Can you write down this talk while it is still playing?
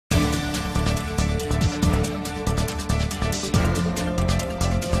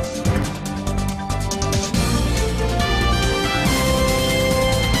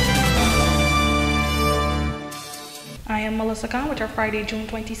Melissa Khan with our Friday, June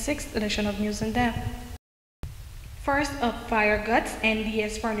 26th edition of News in Depth. First up, fire guts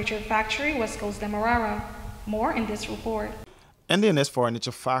NDS Furniture Factory, West Coast Demerara. More in this report. NDS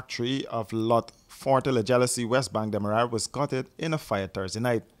Furniture Factory of Lot 40 La Jealousy, West Bank, Demerara was gutted in a fire Thursday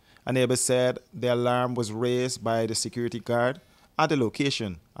night. A neighbor said the alarm was raised by the security guard at the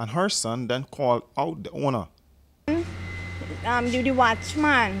location, and her son then called out the owner. The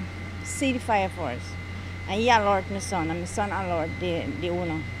watchman see the fire first, and he alerted my son, and my son alerted the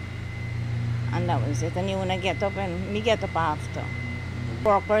owner. And that was it. And the owner get up, and me get up after.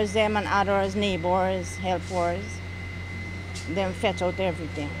 Workers, them, and others, neighbors, helpers, them fetch out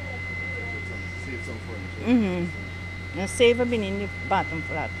everything. Save some furniture. And save have been in the bottom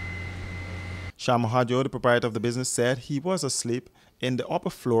flat. Sham Hadjo, the proprietor of the business, said he was asleep in the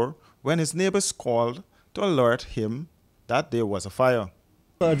upper floor when his neighbors called to alert him that there was a fire.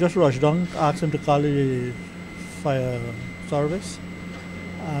 I just rushed down, asked him to call the fire service,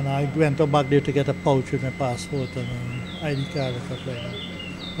 and I went up back there to get a pouch with my passport and ID card and stuff like that.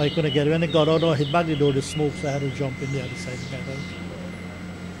 I couldn't get it. When I got out, I hit back the door, the smoke, so I had to jump in the other side and get out.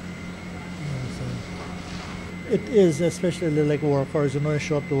 It is, especially like workers, I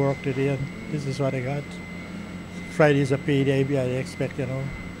show up to work today and this is what I got. Friday is a payday, I expect, to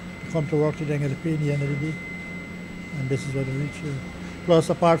come to work today and get a pay at the end of the day. And this is what I reach here. Plus,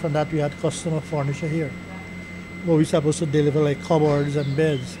 apart from that, we had customer furniture here. Well, we're supposed to deliver like cupboards and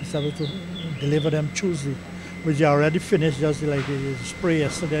beds. We're supposed to deliver them Tuesday, which are already finished, just like the spray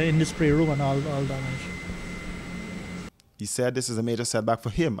yesterday in the spray room and all damage. He said this is a major setback for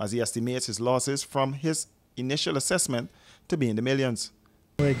him as he estimates his losses from his initial assessment to be in the millions.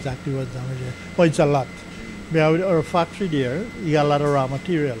 Exactly what damage is. But it's a lot. We have our factory there, you got a lot of raw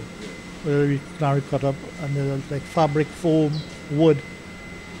material. We can cut up, and there's like fabric, foam, wood,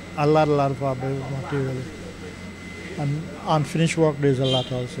 a lot of fabric material. And unfinished work there's a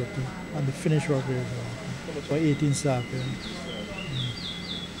lot also too. And the finished work there's a lot. So 18 staff.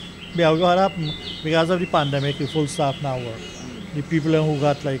 Yeah, what happened, because of the pandemic, the full staff now work. The people who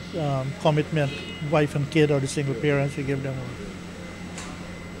got like commitment, wife and kid or the single parents, we give them work.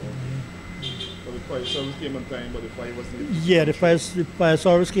 So the fire service came on time, but the fire wasn't. Yeah, the fire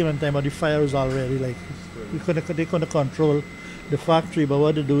service came on time, but the fire was already like, they couldn't control the factory, but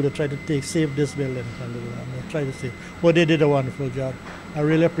what they do, they try to save this building and they try to save. But they did a wonderful job. I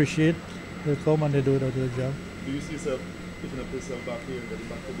really appreciate they come and they do a good job. Do you see yourself picking up yourself back here and getting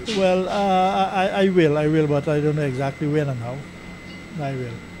back to this? Well, I will, but I don't know exactly when and how. I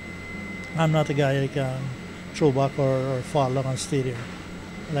will. I'm not a guy who can throw back or fall down and stay there.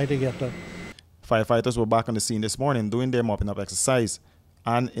 I like to get up. Firefighters were back on the scene this morning doing their mopping up exercise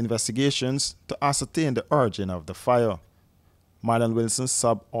and investigations to ascertain the origin of the fire. Marlon Wilson,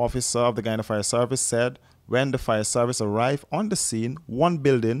 sub-officer of the Guyana Fire Service, said when the fire service arrived on the scene, one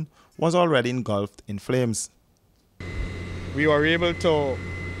building was already engulfed in flames. We were able to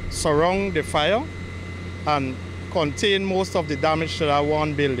surround the fire and contain most of the damage to that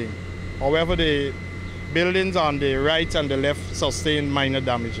one building. However, the buildings on the right and the left sustained minor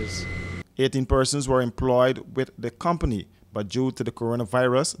damages. 18 persons were employed with the company, but due to the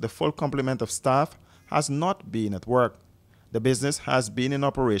coronavirus, the full complement of staff has not been at work. The business has been in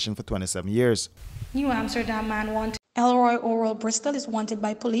operation for 27 years. New Amsterdam man wanted. Elroy Oral Bristol is wanted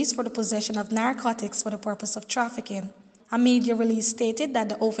by police for the possession of narcotics for the purpose of trafficking. A media release stated that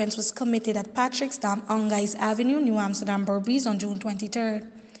the offense was committed at Patrick's Dam, Ongais Avenue, New Amsterdam, Berbice on June 23rd.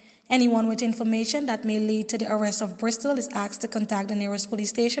 Anyone with information that may lead to the arrest of Bristol is asked to contact the nearest police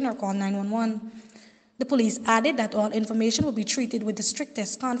station or call 911. The police added that all information will be treated with the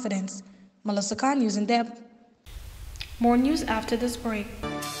strictest confidence. Melissa Khan, News in Depth. More news after this break.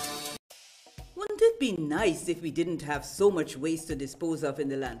 Wouldn't it be nice if we didn't have so much waste to dispose of in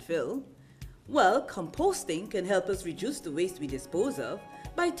the landfill? Well, composting can help us reduce the waste we dispose of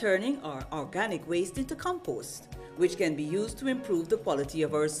by turning our organic waste into compost, which can be used to improve the quality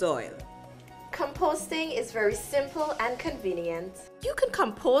of our soil. Composting is very simple and convenient. You can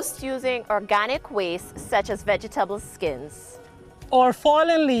compost using organic waste such as vegetable skins, or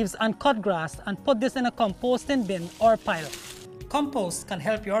fallen leaves and cut grass and put this in a composting bin or pile. Compost can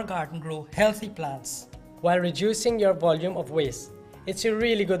help your garden grow healthy plants while reducing your volume of waste. It's a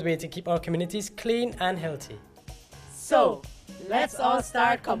really good way to keep our communities clean and healthy. So, let's all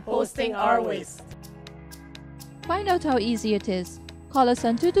start composting our waste. Find out how easy it is. Call us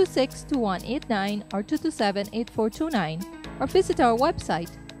on 226-2189 or 227-8429 or visit our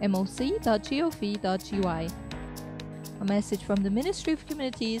website moc.gov.ui. A message from the Ministry of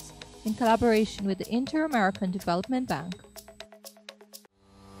Communities in collaboration with the Inter-American Development Bank.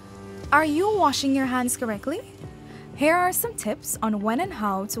 Are you washing your hands correctly? Here are some tips on when and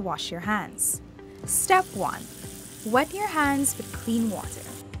how to wash your hands. Step 1. Wet your hands with clean water.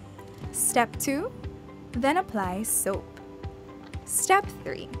 Step 2. Then apply soap. Step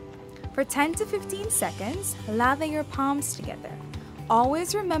 3. For 10 to 15 seconds, lather your palms together.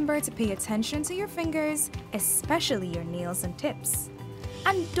 Always remember to pay attention to your fingers, especially your nails and tips.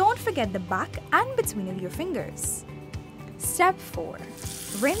 And don't forget the back and between of your fingers. Step 4.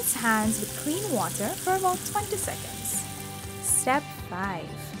 Rinse hands with clean water for about 20 seconds. Step 5.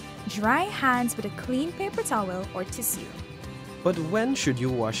 Dry hands with a clean paper towel or tissue. But when should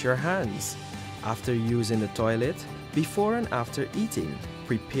you wash your hands? After using the toilet, before and after eating,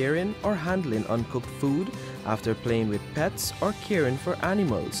 preparing or handling uncooked food, after playing with pets or caring for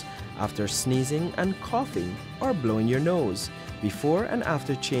animals, after sneezing and coughing or blowing your nose, before and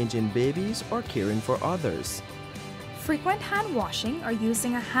after changing babies or caring for others. Frequent hand washing or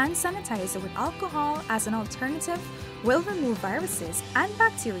using a hand sanitizer with alcohol as an alternative will remove viruses and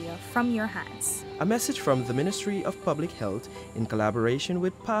bacteria from your hands. A message from the Ministry of Public Health in collaboration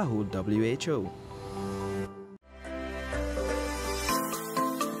with PAHO WHO.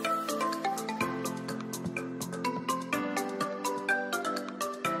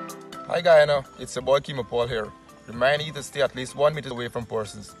 Hi Guyana, it's your boy Kimo Paul here. Reminding you to stay at least 1 meter away from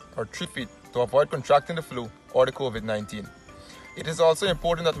persons or 3 feet to avoid contracting the flu or the COVID-19. It is also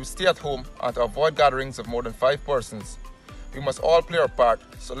important that we stay at home and to avoid gatherings of more than 5 persons. We must all play our part,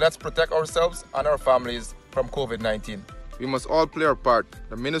 so let's protect ourselves and our families from COVID-19. We must all play our part.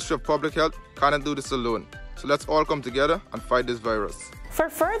 The Ministry of Public Health cannot do this alone, so let's all come together and fight this virus. For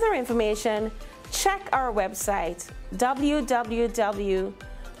further information, check our website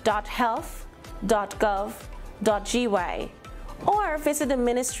www.health.gov.gy or visit the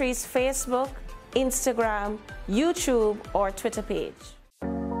Ministry's Facebook, Instagram, YouTube, or Twitter page.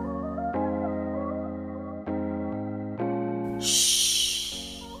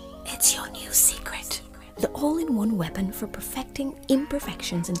 Shh! It's your new secret. The all-in-one weapon for perfecting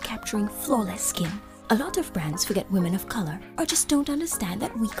imperfections and capturing flawless skin. A lot of brands forget women of color or just don't understand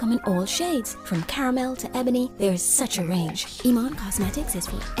that we come in all shades. From caramel to ebony, there's such a range. Iman Cosmetics is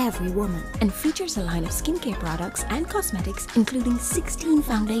for every woman and features a line of skincare products and cosmetics including 16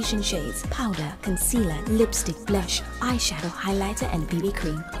 foundation shades, powder, concealer, lipstick, blush, eyeshadow, highlighter, and BB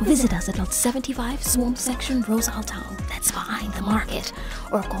cream. Visit us at Lot 75 Swamp Section, Rosal Town. That's behind the market.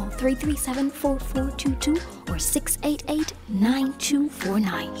 Or call 337-4422 or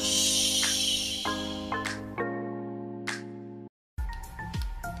 688-9249. Shh.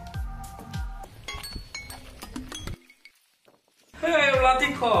 Hey,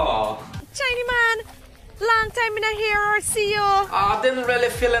 Latika. Chiny man, long time in a hear or see you. I didn't really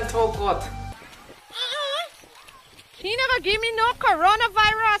feel too good. He never give me no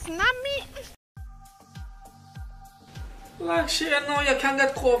coronavirus, not me. Like she know you can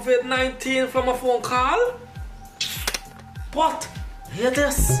get COVID-19 from a phone call? What? Hear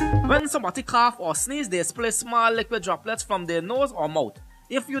this. When somebody cough or sneeze, they spray small liquid droplets from their nose or mouth.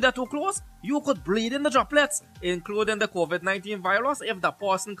 If you're too close, you could breathe in the droplets, including the COVID-19 virus if the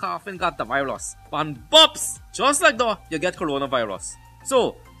person coughing got the virus. And bops! Just like that, you get coronavirus.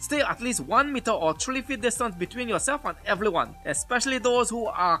 So, stay at least 1 meter or 3 feet distance between yourself and everyone, especially those who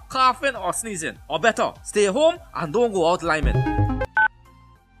are coughing or sneezing. Or better, stay home and don't go out liming.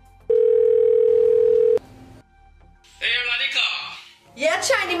 Yeah,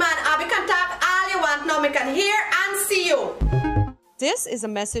 Chiny man, I can talk all you want now. I can hear and see you. This is a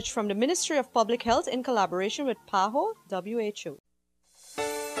message from the Ministry of Public Health in collaboration with PAHO WHO.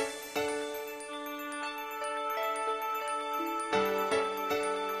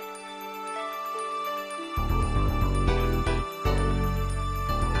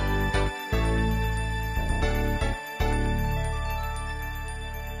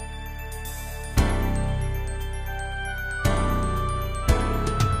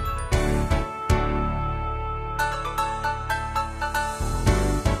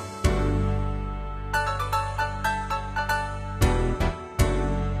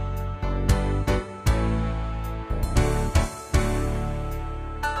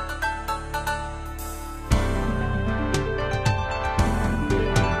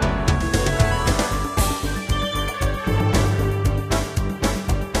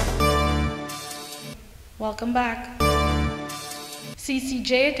 Welcome back.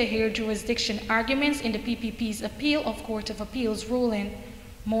 CCJ to hear jurisdiction arguments in the PPP's appeal of Court of Appeals ruling.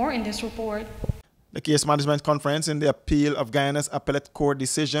 More in this report. The case management conference in the appeal of Guyana's appellate court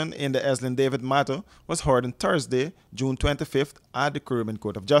decision in the Eslin David matter was heard on Thursday, June 25th at the Caribbean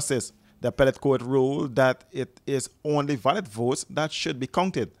Court of Justice. The appellate court ruled that it is only valid votes that should be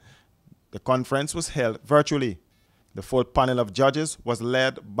counted. The conference was held virtually. The full panel of judges was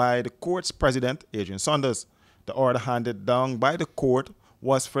led by the court's president, Adrian Saunders. The order handed down by the court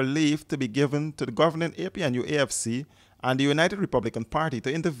was for leave to be given to the governing APNU AFC and the United Republican Party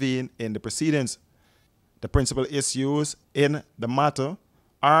to intervene in the proceedings. The principal issues in the matter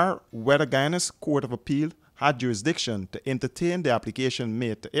are whether Guyana's Court of Appeal had jurisdiction to entertain the application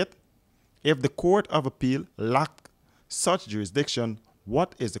made to it. If the Court of Appeal lacked such jurisdiction,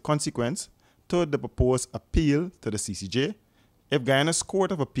 what is the consequence to the proposed appeal to the CCJ? If Guyana's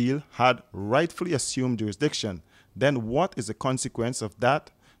Court of Appeal had rightfully assumed jurisdiction, then what is the consequence of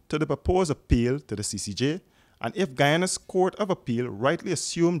that to the proposed appeal to the CCJ? And if Guyana's Court of Appeal rightly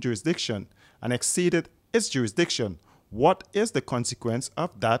assumed jurisdiction and exceeded its jurisdiction, what is the consequence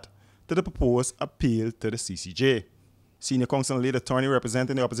of that to the proposed appeal to the CCJ? Senior counsel and lead attorney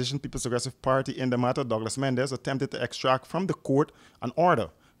representing the opposition People's Progressive Party in the matter, Douglas Mendez, attempted to extract from the court an order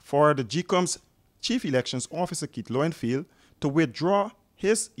for the GECOM's Chief Elections Officer, Keith Lowenfield, to withdraw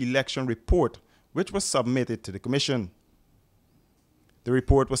his election report, which was submitted to the Commission. The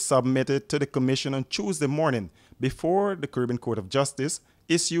report was submitted to the Commission on Tuesday morning before the Caribbean Court of Justice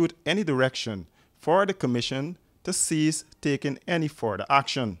issued any direction for the Commission to cease taking any further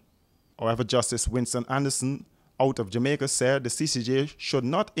action. However, Justice Winston Anderson out of Jamaica said the CCJ should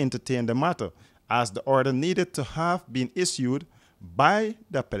not entertain the matter as the order needed to have been issued by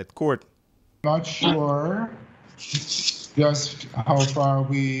the appellate court. Not sure just how far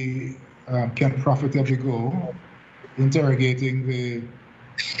we can profitably go interrogating the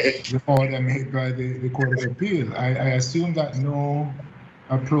order made by the Court of Appeal. I assume that no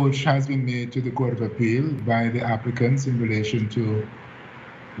approach has been made to the Court of Appeal by the applicants in relation to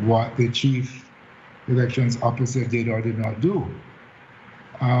what the Chief Elections Officer did or did not do.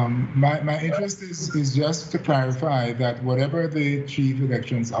 My interest is just to clarify that whatever the Chief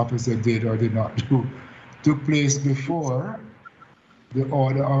Elections Officer did or did not do took place before the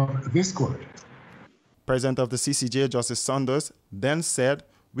order of this court. President of the CCJ, Justice Saunders, then said,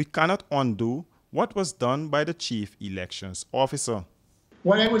 "We cannot undo what was done by the Chief Elections Officer."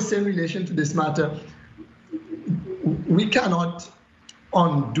 What I would say in relation to this matter, we cannot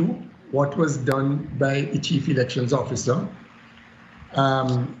undo what was done by the Chief Elections Officer.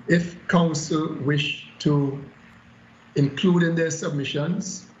 If counsel wish to include in their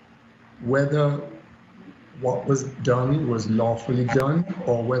submissions whether what was done was lawfully done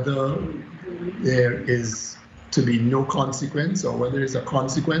or whether there is to be no consequence or whether there's a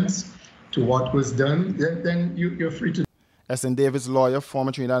consequence to what was done, then you're free to. S.N. Davis' lawyer,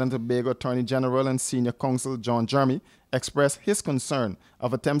 former Trinidad and Tobago Attorney General and Senior Counsel John Jeremy, expressed his concern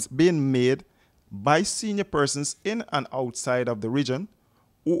of attempts being made by senior persons in and outside of the region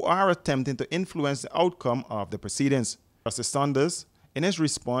who are attempting to influence the outcome of the proceedings. Justice Saunders, in his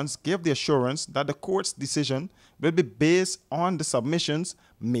response, gave the assurance that the court's decision will be based on the submissions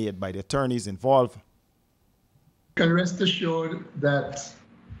made by the attorneys involved. You can rest assured that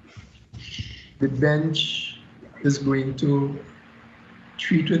the bench is going to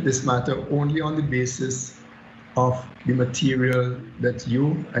treat with this matter only on the basis of the material that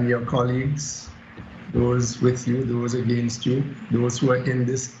you and your colleagues, those with you, those against you, those who are in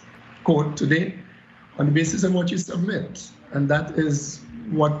this court today, on the basis of what you submit. And that is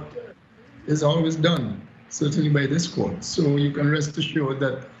what is always done, certainly by this court. So you can rest assured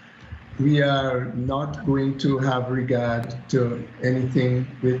that we are not going to have regard to anything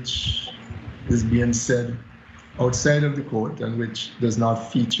which is being said outside of the court and which does not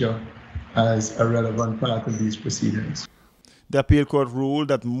feature as a relevant part of these proceedings. The appeal court ruled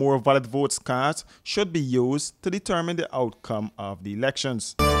that more valid votes cast should be used to determine the outcome of the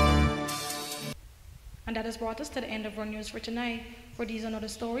elections. And that has brought us to the end of our news for tonight. For these and other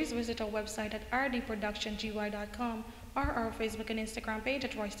stories, visit our website at rdproductiongy.com or our Facebook and Instagram page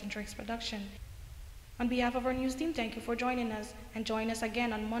at Royston Drakes Production. On behalf of our news team, thank you for joining us, and join us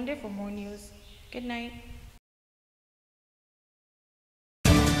again on Monday for more news. Good night.